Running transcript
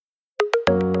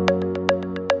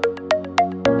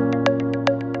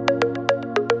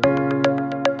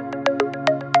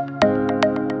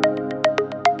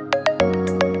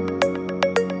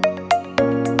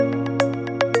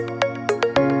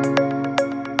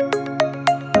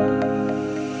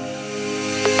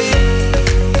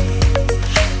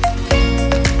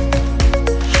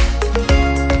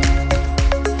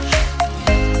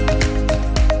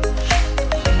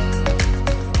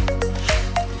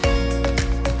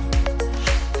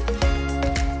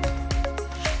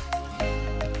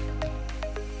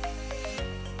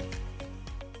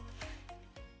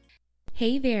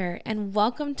Hey there, and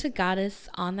welcome to Goddess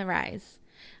on the Rise.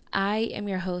 I am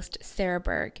your host, Sarah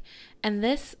Berg, and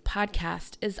this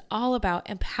podcast is all about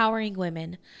empowering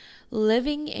women,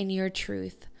 living in your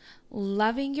truth,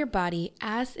 loving your body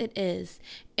as it is,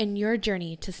 in your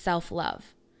journey to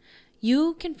self-love.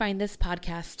 You can find this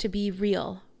podcast to be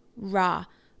real, raw,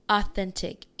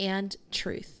 authentic, and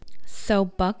truth. So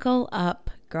buckle up,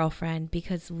 girlfriend,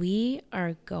 because we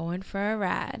are going for a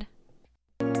ride.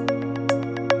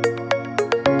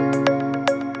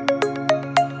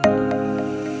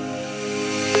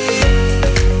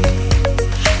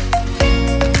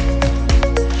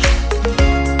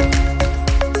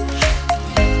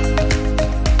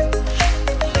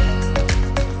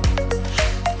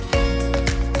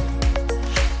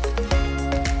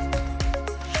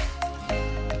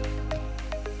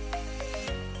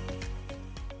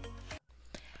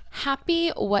 Happy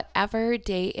whatever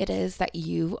day it is that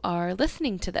you are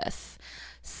listening to this.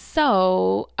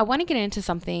 So I want to get into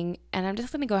something, and I'm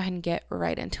just going to go ahead and get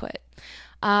right into it.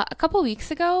 A couple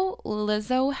weeks ago,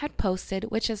 Lizzo had posted,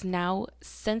 which has now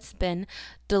since been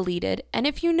deleted. And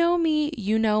if you know me,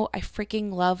 you know I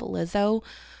freaking love Lizzo.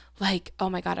 Like, oh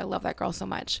my God, I love that girl so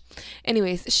much.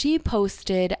 Anyways, she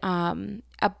posted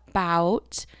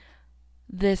about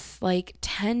this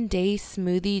 10-day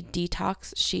smoothie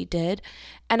detox she did.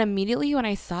 And immediately when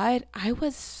I saw it, I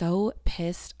was so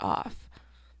pissed off.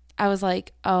 I was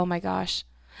like, oh my gosh,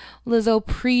 Lizzo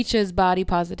preaches body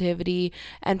positivity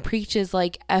and preaches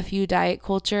F you diet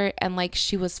culture, and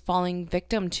she was falling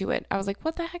victim to it. I was like,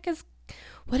 what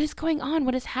is going on?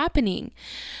 What is happening?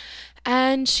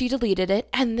 And she deleted it,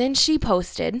 and then she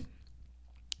posted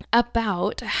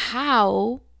about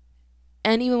how,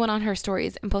 and even went on her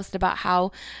stories and posted about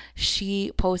how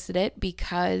she posted it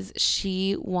because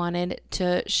she wanted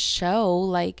to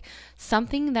show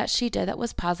something that she did that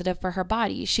was positive for her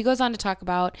body. She goes on to talk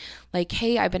about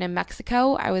hey, I've been in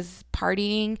Mexico. I was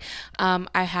partying.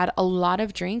 I had a lot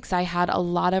of drinks. I had a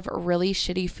lot of really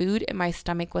shitty food, and my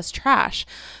stomach was trash.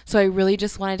 So I really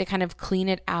just wanted to kind of clean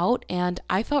it out, and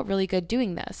I felt really good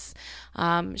doing this.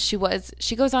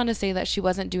 She goes on to say that she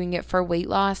wasn't doing it for weight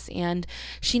loss, and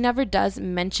she never does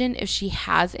mention if she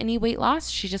has any weight loss.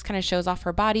 She just kind of shows off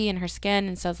her body and her skin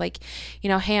and says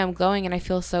hey, I'm glowing and I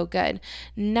feel so good.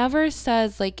 Never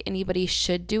says anybody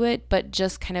should do it, but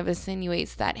just kind of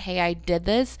insinuates that, hey, I did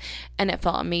this and it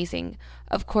felt amazing.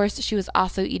 Of course, she was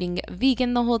also eating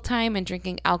vegan the whole time and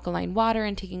drinking alkaline water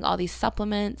and taking all these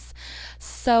supplements.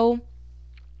 So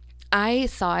I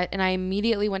saw it and I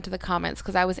immediately went to the comments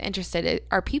because I was interested.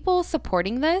 Are people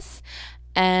supporting this?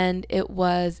 And it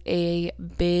was a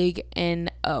big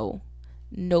no.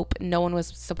 Nope, no one was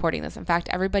supporting this. In fact,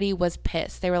 everybody was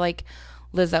pissed. They were like,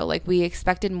 Lizzo, we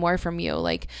expected more from you.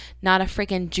 Not a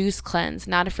freaking juice cleanse,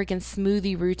 not a freaking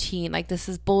smoothie routine. This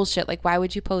is bullshit. Why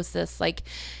would you post this?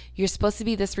 You're supposed to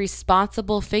be this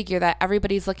responsible figure that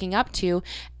everybody's looking up to,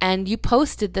 and you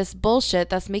posted this bullshit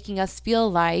that's making us feel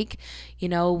like,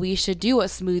 we should do a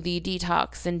smoothie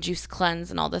detox and juice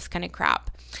cleanse and all this kind of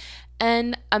crap.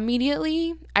 And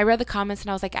immediately I read the comments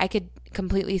and I was like, I could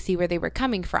completely see where they were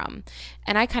coming from.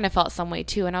 And I kind of felt some way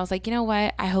too. And I was like, you know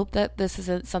what? I hope that this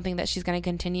isn't something that she's going to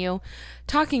continue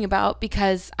talking about,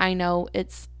 because I know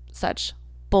it's such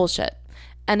bullshit.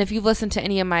 And if you've listened to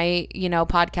any of my,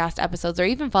 podcast episodes or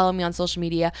even follow me on social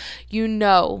media, you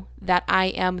know that I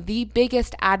am the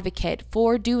biggest advocate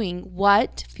for doing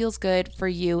what feels good for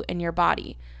you and your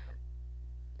body.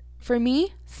 For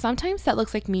me, sometimes that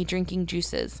looks like me drinking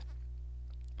juices.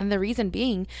 And the reason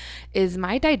being is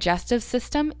my digestive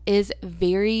system is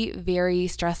very, very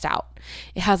stressed out.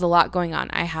 It has a lot going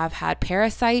on. I have had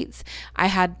parasites. I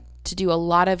had to do a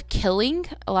lot of killing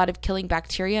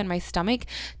bacteria in my stomach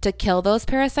to kill those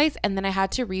parasites. And then I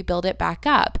had to rebuild it back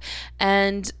up.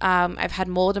 And I've had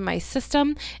mold in my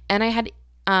system, and I had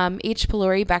H.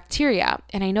 pylori bacteria.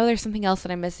 And I know there's something else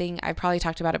that I'm missing. I've probably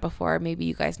talked about it before. Maybe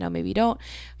you guys know, maybe you don't.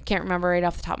 I can't remember right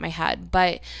off the top of my head.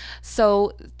 But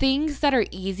so things that are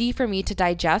easy for me to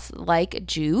digest, like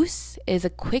juice, is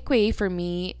a quick way for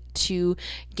me to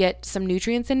get some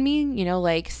nutrients in me,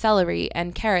 like celery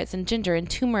and carrots and ginger and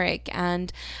turmeric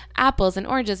and apples and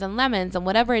oranges and lemons and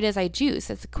whatever it is I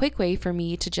juice. It's a quick way for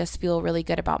me to just feel really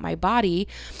good about my body.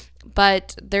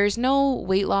 But there's no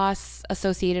weight loss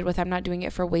associated with it. I'm not doing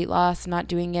it for weight loss. I'm not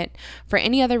doing it for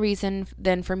any other reason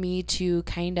than for me to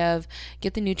kind of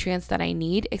get the nutrients that I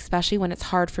need, especially when it's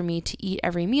hard for me to eat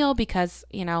every meal because,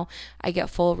 I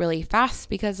get full really fast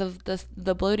because of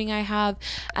the bloating I have,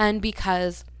 and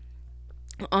because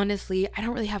honestly, I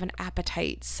don't really have an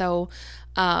appetite. So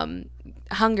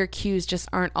hunger cues just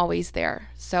aren't always there.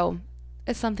 So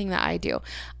is something that I do.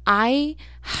 I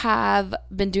have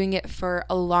been doing it for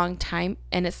a long time,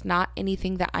 and it's not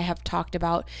anything that I have talked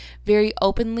about very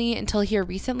openly until here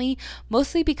recently,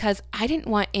 mostly because I didn't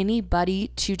want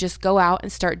anybody to just go out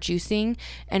and start juicing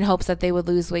in hopes that they would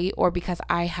lose weight, or because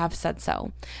I have said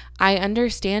so. I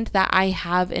understand that I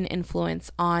have an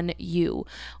influence on you,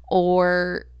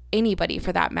 or anybody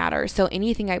for that matter. So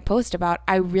anything I post about,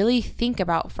 I really think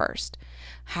about first.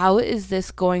 How is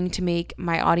this going to make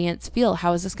my audience feel?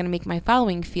 How is this going to make my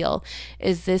following feel?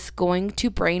 Is this going to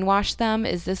brainwash them?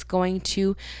 Is this going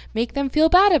to make them feel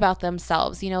bad about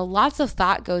themselves? Lots of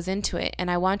thought goes into it. And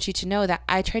I want you to know that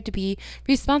I try to be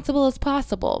responsible as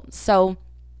possible. So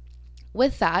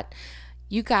with that,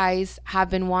 you guys have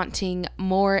been wanting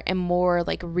more and more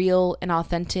like real and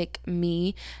authentic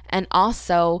me. And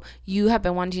also you have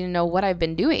been wanting to know what I've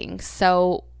been doing.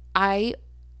 So I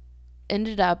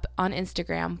ended up on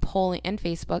Instagram polling and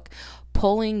Facebook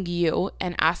polling you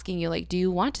and asking you, like, do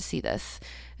you want to see this?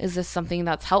 Is this something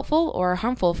that's helpful or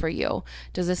harmful for you?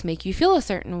 Does this make you feel a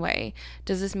certain way?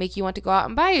 Does this make you want to go out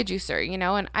and buy a juicer?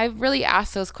 And I've really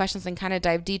asked those questions and kind of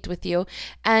dive deep with you.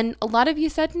 And a lot of you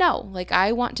said no, like,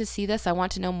 I want to see this. I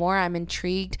want to know more. I'm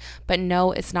intrigued, but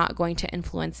no, it's not going to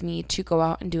influence me to go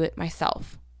out and do it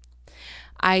myself.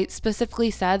 I specifically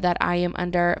said that I am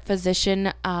under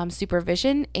physician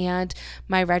supervision, and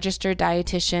my registered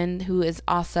dietitian, who is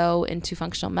also into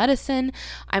functional medicine,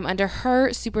 I'm under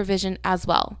her supervision as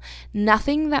well.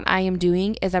 Nothing that I am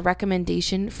doing is a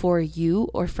recommendation for you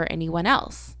or for anyone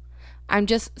else. I'm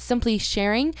just simply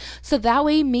sharing, so that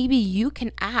way maybe you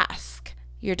can ask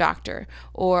your doctor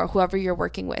or whoever you're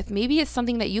working with. Maybe it's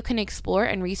something that you can explore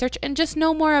and research and just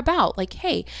know more about. Like,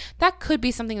 hey, that could be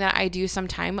something that I do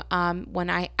sometime when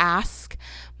I ask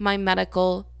my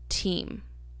medical team.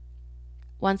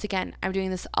 Once again, I'm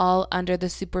doing this all under the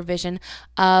supervision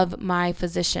of my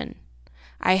physician.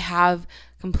 I have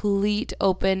complete,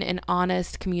 open, and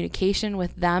honest communication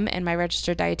with them and my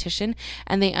registered dietitian,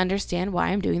 and they understand why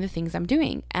I'm doing the things I'm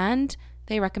doing. And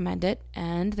they recommend it,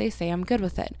 and they say I'm good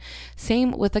with it.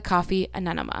 Same with the coffee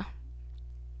enema.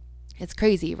 It's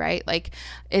crazy, right? Like,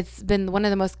 it's been one of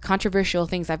the most controversial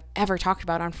things I've ever talked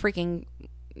about on freaking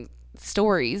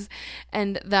stories.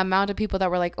 And the amount of people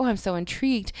that were like, oh, I'm so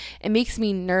intrigued. It makes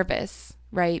me nervous,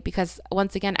 right? Because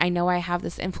once again, I know I have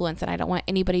this influence and I don't want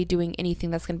anybody doing anything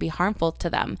that's going to be harmful to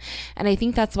them. And I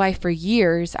think that's why for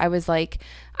years I was like,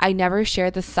 I never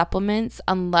shared the supplements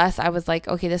unless I was like,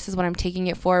 okay, this is what I'm taking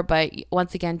it for. But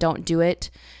once again, don't do it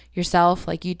yourself.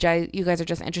 Like, you guys are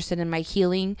just interested in my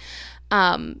healing.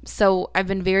 So I've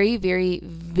been very, very,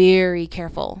 very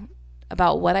careful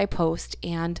about what I post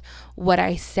and what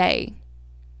I say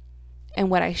and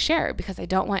what I share, because I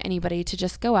don't want anybody to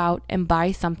just go out and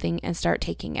buy something and start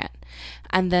taking it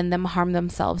and then them harm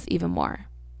themselves even more.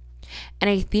 And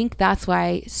I think that's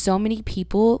why so many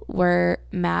people were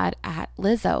mad at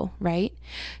Lizzo, right?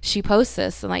 She posts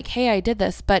this and like, hey, I did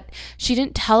this, but she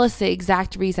didn't tell us the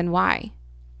exact reason why.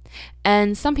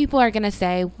 And some people are going to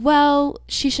say, well,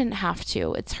 she shouldn't have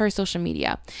to. It's her social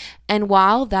media. And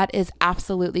while that is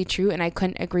absolutely true, and I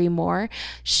couldn't agree more,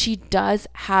 she does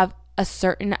have a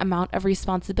certain amount of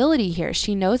responsibility here.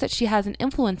 She knows that she has an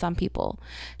influence on people.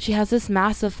 She has this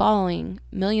massive following.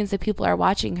 Millions of people are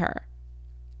watching her.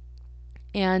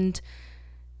 And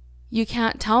you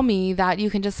can't tell me that you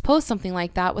can just post something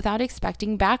like that without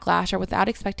expecting backlash, or without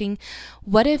expecting,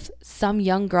 what if some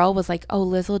young girl was like, oh,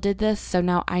 Lizzo did this, so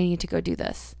now I need to go do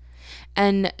this.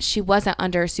 And she wasn't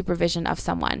under supervision of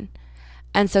someone.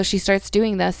 And so she starts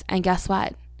doing this, and guess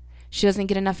what? She doesn't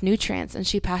get enough nutrients and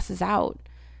she passes out.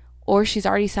 Or she's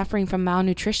already suffering from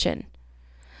malnutrition.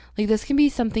 Like, this can be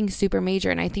something super major.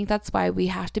 And I think that's why we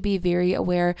have to be very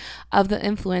aware of the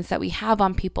influence that we have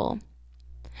on people.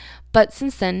 But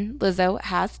since then, Lizzo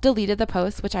has deleted the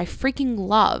post, which I freaking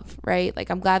love, right? Like,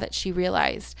 I'm glad that she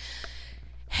realized,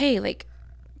 hey, like,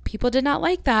 people did not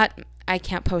like that. I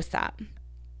can't post that.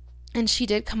 And she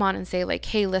did come on and say, like,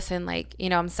 hey, listen, like,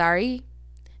 I'm sorry,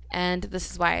 and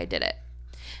this is why I did it.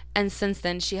 And since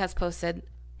then, she has posted,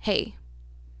 hey,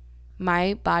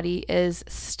 my body is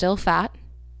still fat,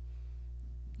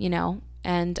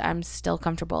 and I'm still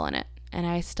comfortable in it, and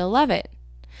I still love it.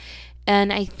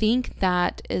 And I think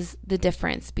that is the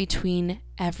difference between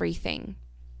everything.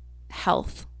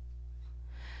 Health.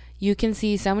 You can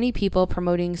see so many people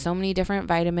promoting so many different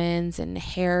vitamins and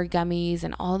hair gummies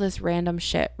and all this random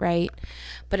shit, right?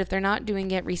 But if they're not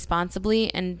doing it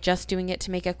responsibly and just doing it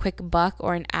to make a quick buck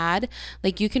or an ad,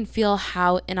 like, you can feel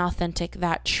how inauthentic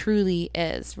that truly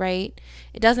is, right?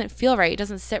 It doesn't feel right. It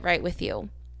doesn't sit right with you.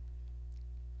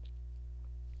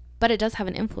 But it does have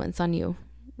an influence on you,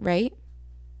 right?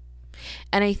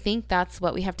 And I think that's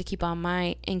what we have to keep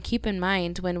in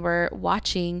mind when we're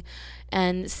watching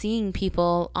and seeing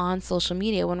people on social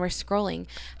media, when we're scrolling.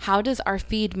 How does our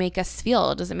feed make us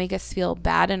feel? Does it make us feel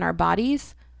bad in our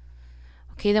bodies?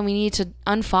 Okay, then we need to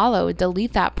unfollow,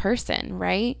 delete that person,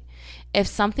 right? If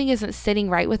something isn't sitting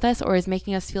right with us or is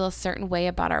making us feel a certain way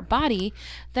about our body,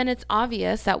 then it's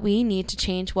obvious that we need to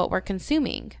change what we're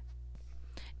consuming.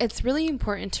 It's really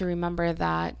important to remember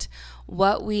that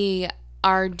what we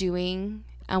are doing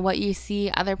and what you see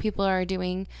other people are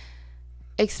doing,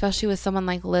 especially with someone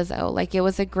like Lizzo, like, it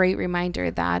was a great reminder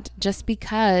that just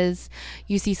because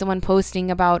you see someone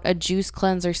posting about a juice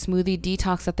cleanse or smoothie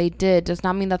detox that they did does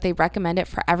not mean that they recommend it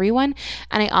for everyone.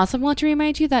 And I also want to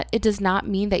remind you that it does not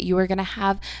mean that you are going to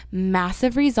have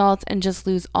massive results and just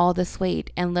lose all this weight.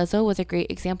 And Lizzo was a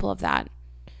great example of that.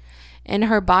 In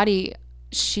her body,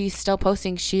 she's still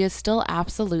posting, she is still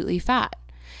absolutely fat.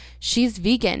 She's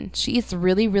vegan. She eats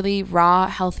really, really raw,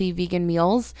 healthy vegan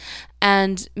meals.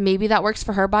 And maybe that works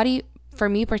for her body. For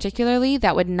me particularly,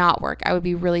 that would not work. I would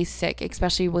be really sick,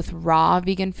 especially with raw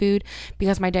vegan food,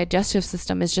 because my digestive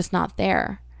system is just not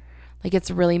there. Like, it's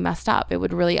really messed up. It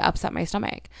would really upset my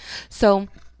stomach. So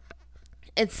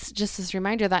it's just this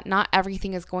reminder that not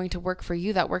everything is going to work for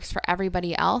you that works for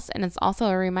everybody else. And it's also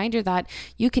a reminder that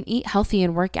you can eat healthy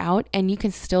and work out and you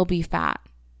can still be fat.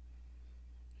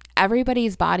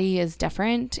 Everybody's body is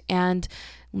different, and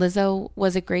Lizzo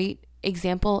was a great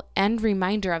example and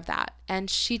reminder of that. And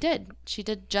she did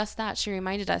just that. She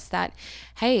reminded us that,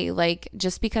 hey, like,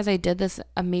 just because I did this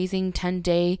amazing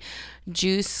 10-day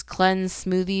juice cleanse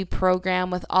smoothie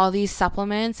program with all these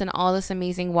supplements and all this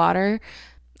amazing water,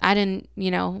 I didn't,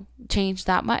 change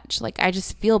that much. Like, I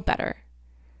just feel better.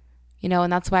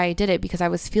 And that's why I did it, because I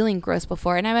was feeling gross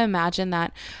before. And I imagine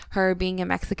that her being in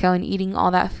Mexico and eating all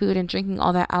that food and drinking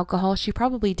all that alcohol, she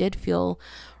probably did feel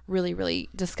really, really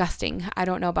disgusting. I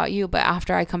don't know about you, but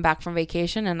after I come back from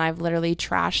vacation and I've literally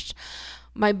trashed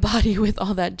my body with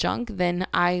all that junk, then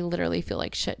I literally feel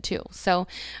like shit too. So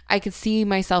I could see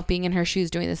myself being in her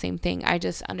shoes doing the same thing. I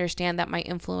just understand that my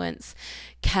influence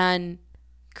can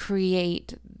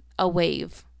create a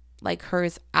wave like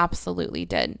hers absolutely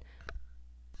did.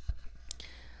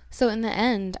 So in the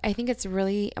end, I think it's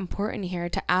really important here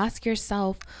to ask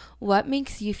yourself, what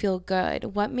makes you feel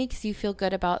good? What makes you feel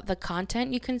good about the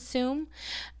content you consume?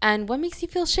 And what makes you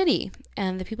feel shitty?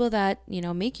 And the people that,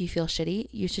 make you feel shitty,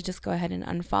 you should just go ahead and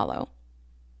unfollow,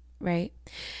 right?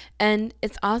 And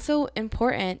it's also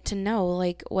important to know,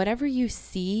 like, whatever you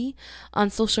see on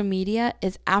social media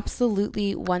is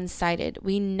absolutely one-sided.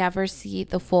 We never see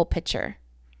the full picture.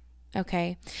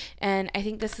 Okay. And I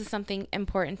think this is something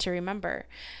important to remember.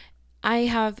 I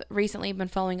have recently been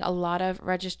following a lot of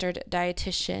registered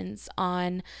dietitians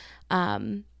on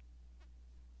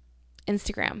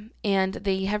Instagram, and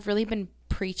they have really been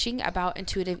preaching about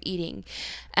intuitive eating.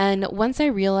 And once I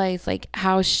realized like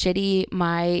how shitty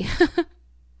my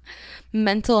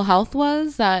mental health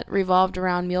was that revolved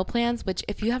around meal plans, which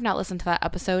if you have not listened to that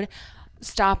episode,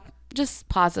 just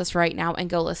pause this right now and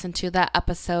go listen to that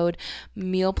episode.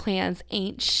 Meal plans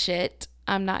ain't shit.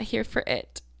 I'm not here for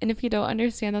it. And if you don't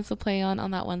understand, that's a play on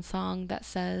that one song that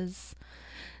says,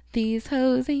 "These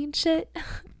hoes ain't shit.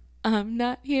 I'm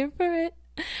not here for it."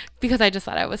 Because I just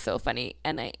thought I was so funny,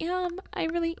 and I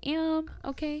really am.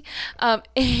 Okay.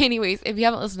 Anyways, if you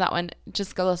haven't listened to that one,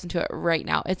 just go listen to it right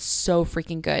now. It's so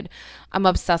freaking good. I'm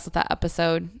obsessed with that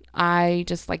episode. I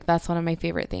just that's one of my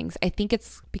favorite things. I think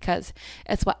it's because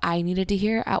it's what I needed to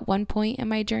hear at one point in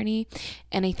my journey.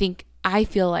 And I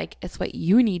feel like it's what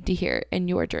you need to hear in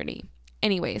your journey.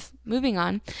 Anyways, moving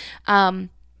on.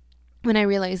 When I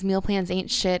realized meal plans ain't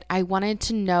shit, I wanted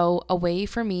to know a way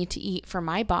for me to eat for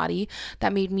my body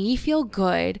that made me feel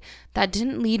good, that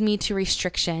didn't lead me to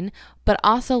restriction, but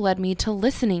also led me to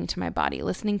listening to my body,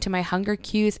 listening to my hunger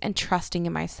cues, and trusting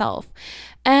in myself.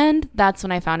 And that's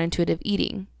when I found intuitive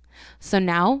eating. So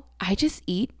now I just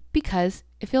eat because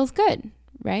it feels good,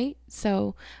 right?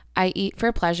 So I eat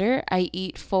for pleasure. I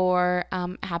eat for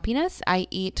happiness. I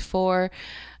eat for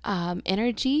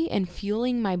energy and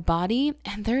fueling my body.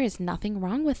 And there is nothing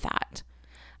wrong with that.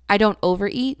 I don't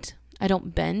overeat. I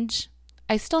don't binge.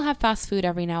 I still have fast food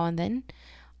every now and then,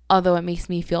 although it makes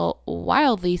me feel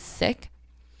wildly sick.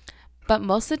 But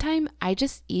most of the time, I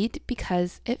just eat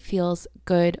because it feels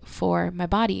good for my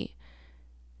body.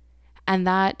 And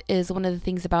that is one of the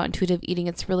things about intuitive eating.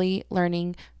 It's really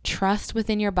learning trust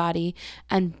within your body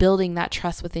and building that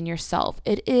trust within yourself.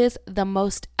 It is the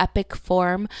most epic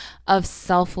form of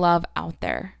self-love out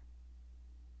there.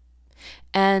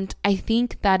 And I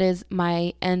think that is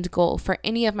my end goal for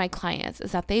any of my clients,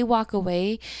 is that they walk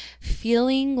away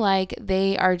feeling like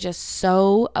they are just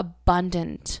so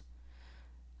abundantly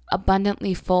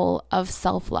full of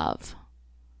self-love.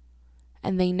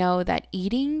 And they know that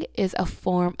eating is a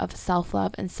form of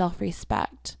self-love and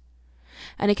self-respect.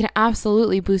 And it can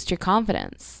absolutely boost your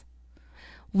confidence.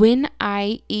 When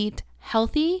I eat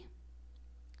healthy,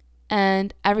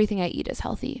 and everything I eat is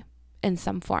healthy in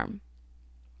some form.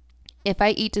 If I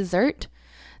eat dessert,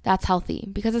 that's healthy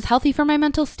because it's healthy for my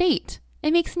mental state.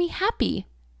 It makes me happy.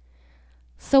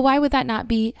 So why would that not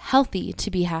be healthy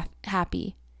to be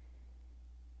happy?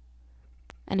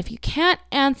 And if you can't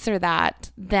answer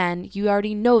that, then you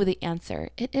already know the answer.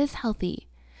 It is healthy.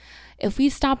 If we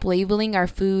stop labeling our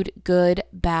food good,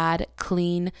 bad,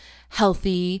 clean,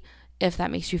 healthy, if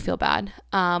that makes you feel bad,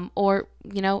 or,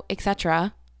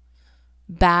 etc.,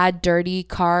 bad, dirty,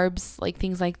 carbs, like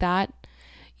things like that,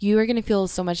 you are going to feel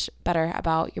so much better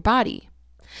about your body.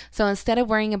 So instead of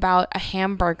worrying about a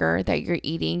hamburger that you're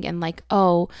eating and like,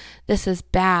 oh, this is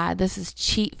bad, this is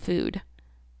cheat food.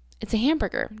 It's a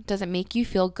hamburger. Does it make you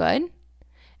feel good?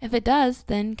 If it does,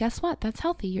 then guess what? That's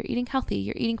healthy. You're eating healthy.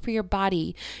 You're eating for your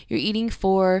body. You're eating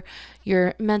for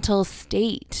your mental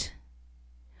state.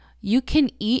 You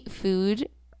can eat food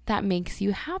that makes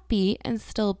you happy and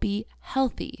still be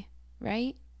healthy,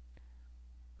 right?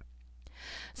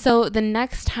 So the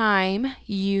next time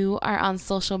you are on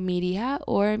social media,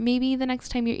 or maybe the next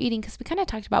time you're eating, because we kind of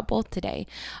talked about both today,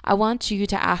 I want you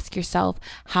to ask yourself,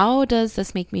 how does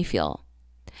this make me feel?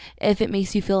 If it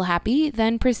makes you feel happy,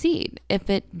 then proceed. If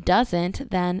it doesn't,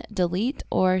 then delete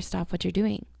or stop what you're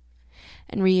doing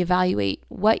and reevaluate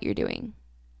what you're doing.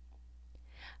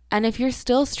 And if you're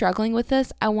still struggling with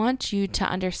this, I want you to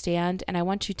understand and I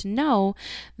want you to know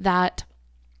that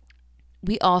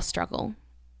we all struggle.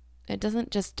 It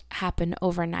doesn't just happen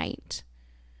overnight.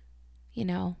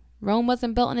 Rome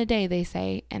wasn't built in a day, they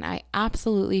say, and I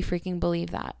absolutely freaking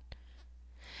believe that.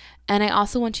 And I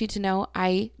also want you to know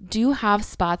I do have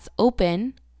spots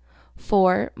open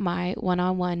for my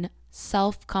one-on-one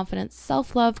self-confidence,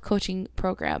 self-love coaching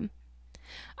program.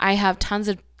 I have tons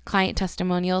of client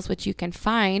testimonials, which you can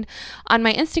find on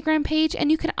my Instagram page,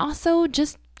 and you can also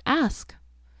just ask.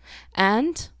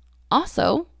 And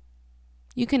also,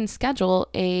 you can schedule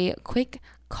a quick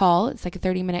call. It's like a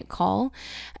 30-minute call.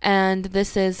 And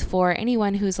this is for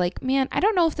anyone who's like, man, I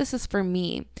don't know if this is for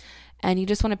me. And you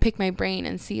just want to pick my brain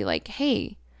and see like,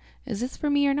 hey, is this for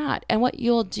me or not? And what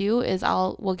you'll do is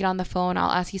we'll get on the phone.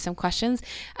 I'll ask you some questions.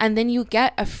 And then you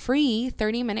get a free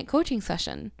 30-minute coaching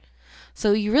session.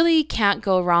 So you really can't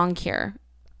go wrong here.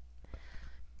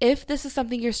 If this is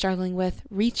something you're struggling with,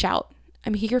 reach out.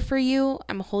 I'm here for you.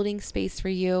 I'm holding space for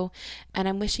you. And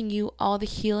I'm wishing you all the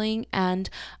healing and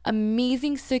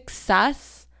amazing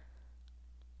success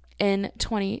in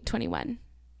 2021.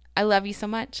 I love you so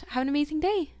much. Have an amazing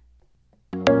day.